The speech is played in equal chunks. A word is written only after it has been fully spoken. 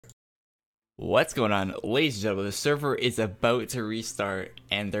What's going on, ladies and gentlemen? The server is about to restart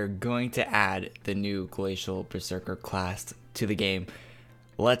and they're going to add the new Glacial Berserker class to the game.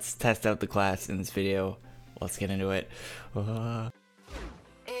 Let's test out the class in this video. Let's get into it.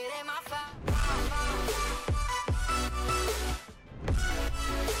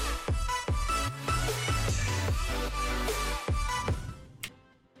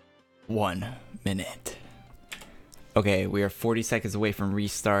 1 minute. Okay, we are 40 seconds away from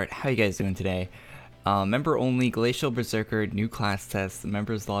restart. How you guys doing today? Member only Glacial Berserker new class test.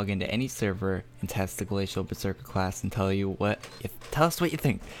 Members log into any server and test the Glacial Berserker class and tell us what you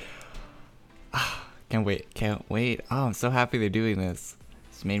think. Can't wait. Oh, I'm so happy they're doing this.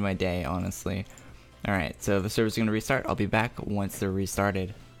 It's made my day, honestly. Alright, so the server's gonna restart. I'll be back once they're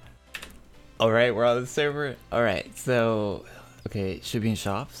restarted. Alright, we're on the server. Alright, so okay, it should be in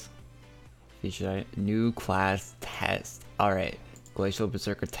shops. New class test. Alright. Glacial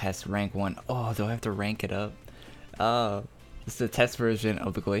Berserker test rank 1. Oh, do I have to rank it up? Oh. This is a test version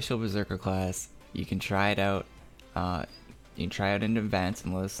of the Glacial Berserker class. You can try it out. You can try it in advance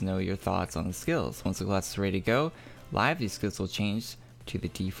and let us know your thoughts on the skills. Once the class is ready to go live, these skills will change to the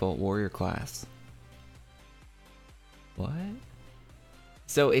default warrior class. What?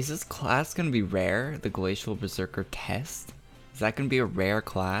 So is this class gonna be rare? The Glacial Berserker test? Is that gonna be a rare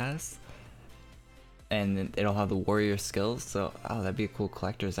class? And it'll have the warrior skills, so that'd be a cool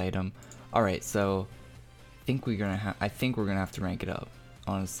collector's item. Alright, so I think we're gonna have to rank it up,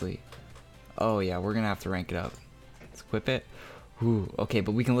 honestly. Oh yeah, we're gonna have to rank it up. Let's equip it. Ooh, okay,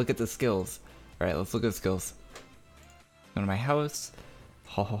 but we can look at the skills. Alright, let's look at the skills. Go to my house.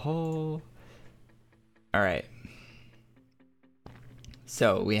 Ho ho ho. Alright.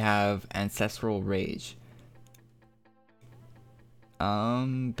 So we have Ancestral Rage.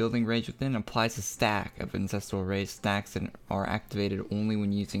 Building Rage Within applies a stack of Ancestral Rage stacks that are activated only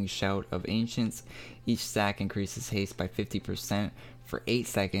when using Shout of Ancients. Each stack increases haste by 50% for 8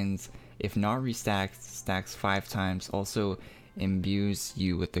 seconds. If not restacked, stacks 5 times. Also imbues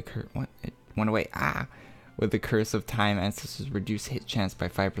you with the It went away. With the Curse of Time, Ancestors reduce hit chance by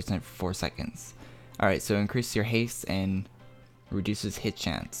 5% for 4 seconds. Alright, so increase your haste and reduces hit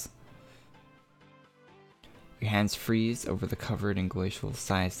chance. Your hands freeze over the covered in glacial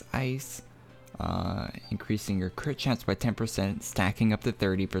sized ice, increasing your crit chance by 10%, stacking up to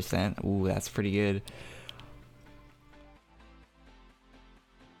 30%. Ooh, that's pretty good.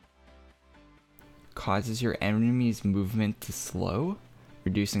 Causes your enemy's movement to slow,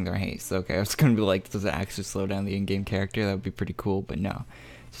 reducing their haste. Okay, I was gonna be like, does it actually slow down the in-game character? That would be pretty cool, but no.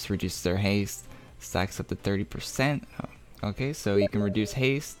 Just reduces their haste, stacks up to 30%. Okay, so you can reduce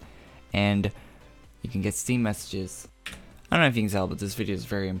haste, and you can get Steam messages. I don't know if you can tell, but this video is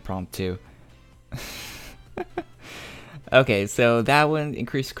very impromptu. Okay, so that one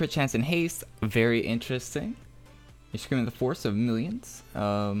increased crit chance and haste. Very interesting. You're screaming the force of millions.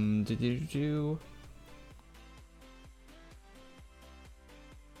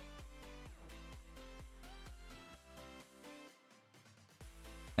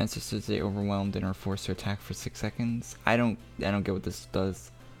 Ancestors, they overwhelmed and are forced to attack for 6 seconds. I don't get what this does.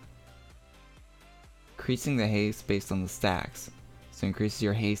 Increasing the haste based on the stacks. So increases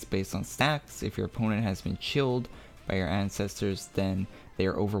your haste based on stacks. If your opponent has been chilled by your ancestors, then they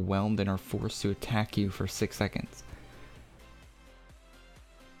are overwhelmed and are forced to attack you for 6 seconds.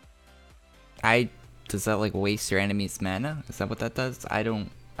 Does that like waste your enemy's mana? Is that what that does? I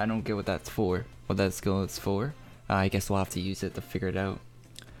don't get what that's for. What that skill is for. I guess we'll have to use it to figure it out.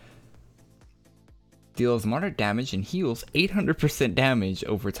 Deals moderate damage and heals 800% damage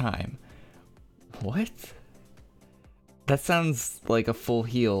over time. What? That sounds like a full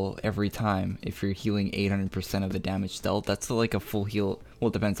heal every time. If you're healing 800% of the damage dealt, that's like a full heal. Well,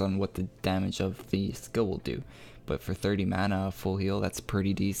 it depends on what the damage of the skill will do. But for 30 mana, a full heal, that's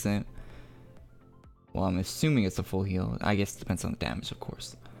pretty decent. Well, I'm assuming it's a full heal. I guess it depends on the damage, of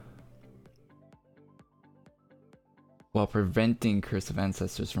course. While preventing Curse of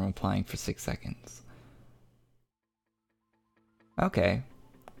Ancestors from applying for 6 seconds. Okay.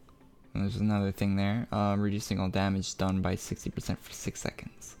 There's another thing there. Reducing all damage done by 60% for 6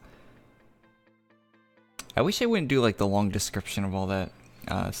 seconds. I wish I wouldn't do like the long description of all that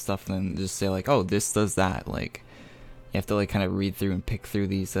stuff and then just say like, oh, this does that. Like, you have to like kind of read through and pick through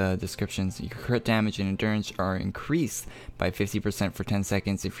these descriptions. Your crit damage and endurance are increased by 50% for 10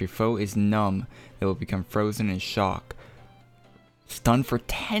 seconds. If your foe is numb, they will become frozen in shock. Stun for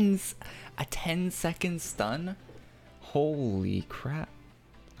a 10-second stun? Holy crap.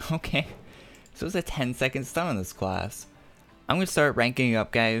 Okay, so it's a 10-second stun on this class. I'm going to start ranking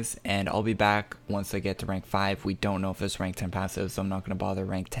up, guys, and I'll be back once I get to rank 5. We don't know if there's rank 10 passive, so I'm not going to bother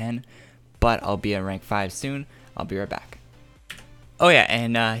rank 10. but I'll be at rank 5 soon. I'll be right back. Oh yeah,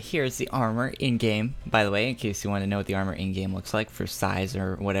 and here's the armor in-game, by the way, in case you want to know what the armor in-game looks like for size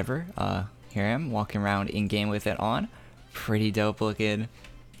or whatever. Here I am, walking around in-game with it on. Pretty dope looking.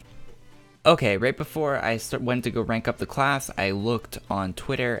 Okay, right before I went to go rank up the class, I looked on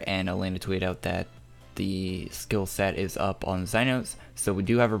Twitter, and Elena tweeted out that the skill set is up on Zynos. So we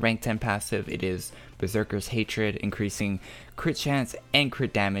do have a rank 10 passive. It is Berserker's Hatred, increasing crit chance and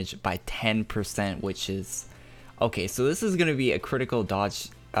crit damage by 10%, which is... Okay, so this is going to be a critical dodge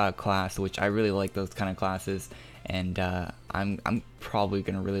class, which I really like those kind of classes, and I'm probably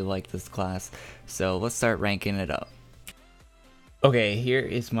going to really like this class. So let's start ranking it up. Okay, here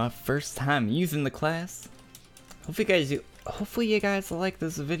is my first time using the class. Hopefully you guys like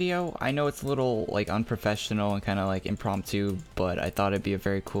this video. I know it's a little like unprofessional and kind of like impromptu, but I thought it'd be a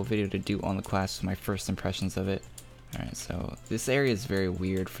very cool video to do on the class, my first impressions of it. Alright, so this area is very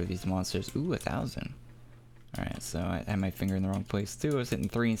weird for these monsters. Ooh, 1,000. Alright, so I had my finger in the wrong place too. I was hitting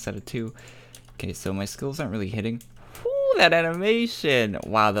 3 instead of 2. Okay, so my skills aren't really hitting. Ooh, that animation!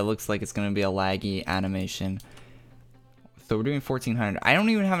 Wow, that looks like it's going to be a laggy animation. So we're doing 1400. I don't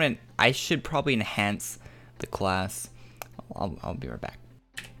even have I should probably enhance the class. I'll be right back.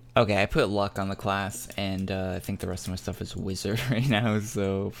 Okay, I put luck on the class, and I think the rest of my stuff is wizard right now,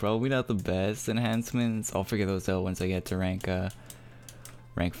 so probably not the best enhancements. I'll figure those out once I get to rank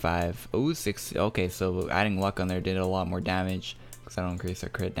 5. Oh, 6. Okay, so adding luck on there did a lot more damage because that'll increase our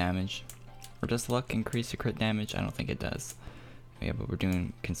crit damage. Or does luck increase your crit damage? I don't think it does. Yeah, but we're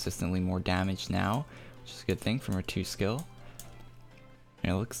doing consistently more damage now, which is a good thing from our 2 skill.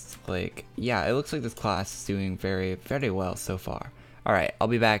 And it looks like, yeah, it looks like this class is doing very, very well so far. Alright, I'll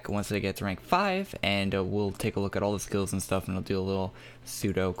be back once I get to rank 5, and we'll take a look at all the skills and stuff, and I'll do a little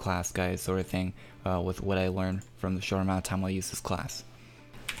pseudo class guide sort of thing with what I learned from the short amount of time I'll use this class.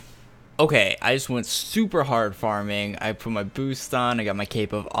 Okay, I just went super hard farming. I put my boost on, I got my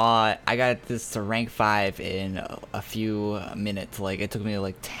Cape of Awe. I got this to rank 5 in a few minutes. Like, it took me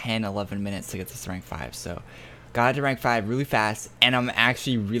like 10, 11 minutes to get this to rank 5, so... Got to rank 5 really fast, and I'm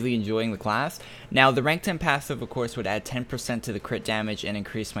actually really enjoying the class. Now, the rank 10 passive, of course, would add 10% to the crit damage and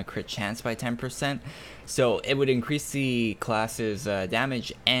increase my crit chance by 10%. So it would increase the class's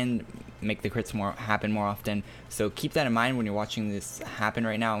damage and make the crits happen more often. So keep that in mind when you're watching this happen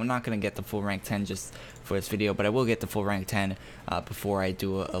right now. I'm not going to get the full rank 10 just for this video, but I will get the full rank 10 before I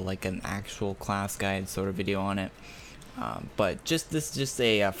do like an actual class guide sort of video on it. But this is just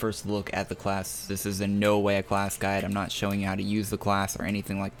a first look at the class. This is in no way a class guide. I'm not showing you how to use the class or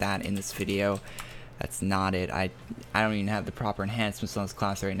anything like that in this video. That's not it. I don't even have the proper enhancements on this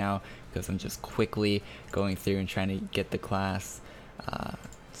class right now because I'm just quickly going through and trying to get the class up,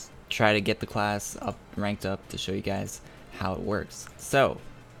 ranked up to show you guys how it works. So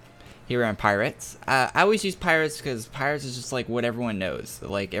here on Pirates. I always use Pirates because Pirates is just like what everyone knows.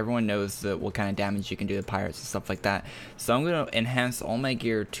 Like everyone knows what kind of damage you can do to Pirates and stuff like that. So I'm going to enhance all my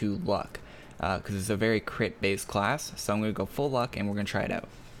gear to luck because it's a very crit based class. So I'm going to go full luck and we're going to try it out.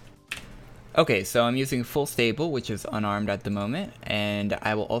 Okay, so I'm using full stable, which is unarmed at the moment, and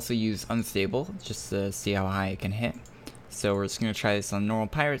I will also use unstable just to see how high it can hit. So we're just going to try this on normal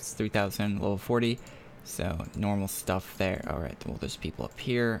Pirates, 3000, level 40. So normal stuff there. Alright, well there's people up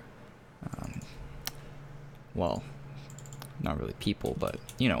here. Well, not really people, but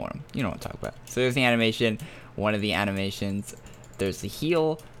you know what I'm talking about. So there's the animation, one of the animations. There's the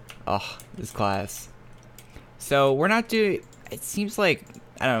heal. Oh, this class. So we're not doing. It seems like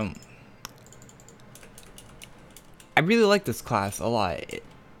I really like this class a lot,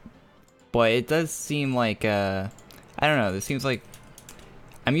 but it does seem like I don't know. This seems like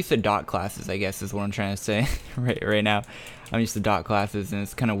I'm used to dot classes, I guess is what I'm trying to say right now. I'm used to dot classes, and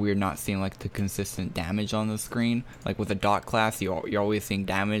it's kind of weird not seeing like the consistent damage on the screen. Like with a dot class, you're always seeing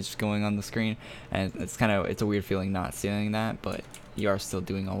damage going on the screen, and it's a weird feeling not seeing that, but you are still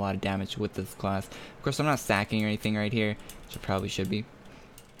doing a lot of damage with this class. Of course, I'm not stacking or anything right here, which I probably should be.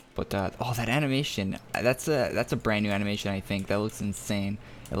 But oh, that animation, that's a brand new animation. I think that looks insane.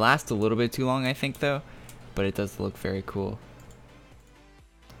 It lasts a little bit too long, I think, though, but it does look very cool.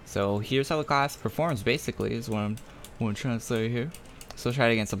 So here's how the class performs, basically, is what I'm trying to say here. So I'll try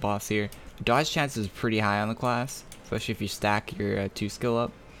it against a boss here. Dodge chance is pretty high on the class, especially if you stack your 2 skill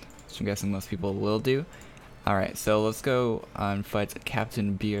up, which I'm guessing most people will do. Alright, so let's go and fight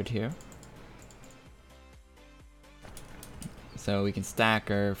Captain Beard here. So we can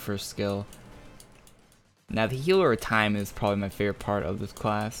stack our first skill. Now the healer time is probably my favorite part of this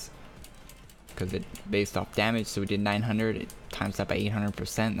class, because it based off damage. So we did 900, it times that by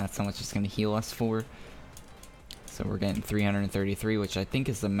 800%. That's how much it's going to heal us for. So So we're getting 333, which I think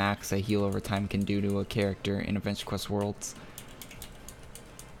is the max a heal over time can do to a character in AdventureQuest Worlds.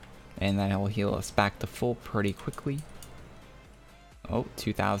 And that will heal us back to full pretty quickly. Oh,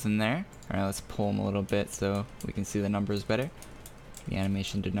 2,000 there. Alright, let's pull him a little bit so we can see the numbers better. The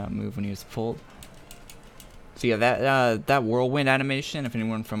animation did not move when he was pulled. So yeah, that whirlwind animation, if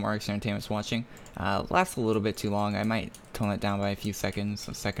anyone from RX Entertainment is watching, lasts a little bit too long. I might tone it down by a few seconds,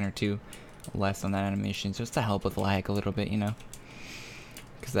 a second or two less on that animation, just to help with lag a little bit, you know.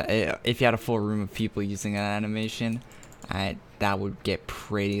 Because if you had a full room of people using that animation, that would get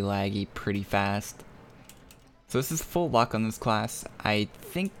pretty laggy pretty fast. So this is full luck on this class. I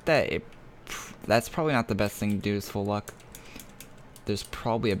think that that's probably not the best thing to do is full luck. There's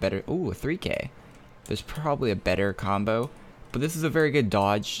probably a better, ooh, a 3K. There's probably a better combo, but this is a very good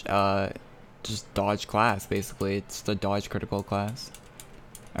dodge, just dodge class basically. It's the dodge critical class.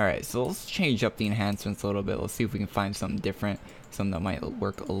 Alright, so let's change up the enhancements a little bit. Let's see if we can find something different, something that might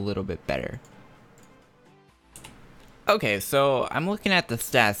work a little bit better. Okay, so I'm looking at the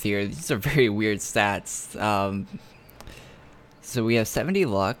stats here. These are very weird stats. So we have 70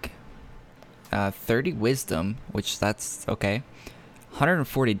 luck, 30 wisdom, which that's okay.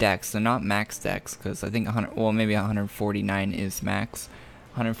 140 dex, so not max dex, because I think 100, well, maybe 149 is max.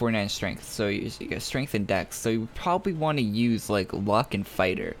 149 strength, so you get strength and dex, so you probably want to use like luck and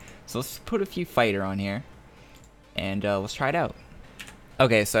fighter. So let's put a few fighter on here, and let's try it out.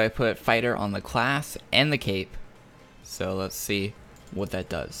 Okay, so I put fighter on the class and the cape, so let's see what that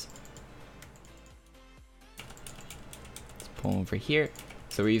does. Let's pull over here.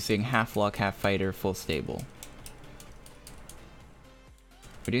 So we're using half luck, half fighter, full stable.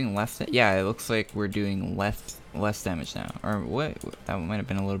 We're doing less, yeah, it looks like we're doing less damage now. Or what? That might have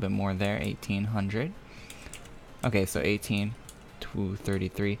been a little bit more there, 1800. Okay, so 18 to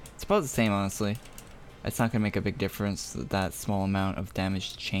 33. It's about the same, honestly. It's not gonna make a big difference, that small amount of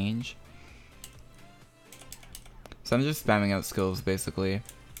damage change. So I'm just spamming out skills, basically.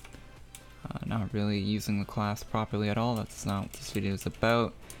 Not really using the class properly at all. That's not what this video is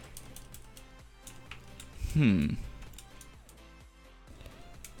about.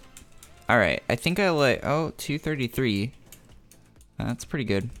 Alright, I think I like, oh, 233. That's pretty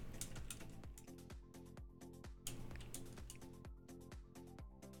good.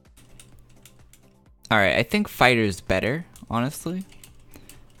 Alright, I think fighter's better, honestly.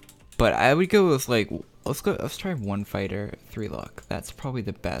 But I would go with like, let's try one fighter, 3 luck. That's probably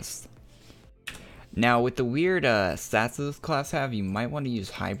the best. Now with the weird stats that this class have, you might want to use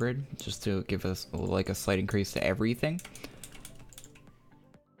hybrid just to give us like a slight increase to everything.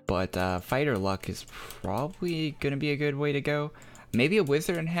 But fighter luck is probably gonna be a good way to go. Maybe a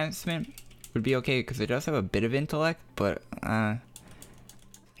wizard enhancement would be okay because it does have a bit of intellect, but I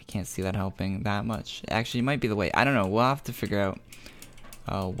can't see that helping that much. Actually, it might be the way. I don't know. We'll have to figure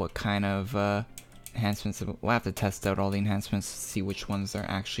out what kind of enhancements. We'll have to test out all the enhancements to see which ones are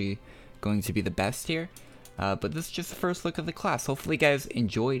actually going to be the best here. But this is just the first look at the class. Hopefully you guys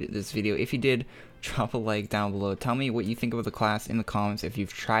enjoyed this video. If you did, drop a like down below. Tell me what you think of the class in the comments. If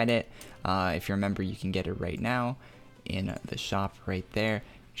you've tried it, if you're a member, you can get it right now in the shop right there.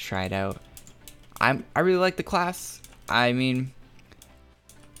 Try it out. I really like the class. I mean,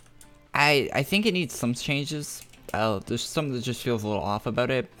 I think it needs some changes. There's something that just feels a little off about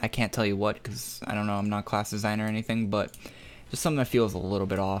it. I can't tell you what because I don't know. I'm not a class designer or anything, but just something that feels a little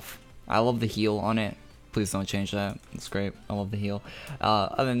bit off. I love the heal on it. Please don't change that. It's great. I love the heal.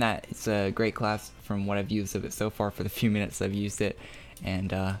 Other than that, it's a great class from what I've used of it so far for the few minutes I've used it.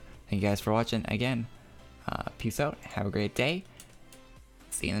 And thank you guys for watching again. Peace out. Have a great day.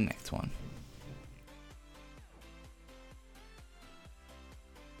 See you in the next one.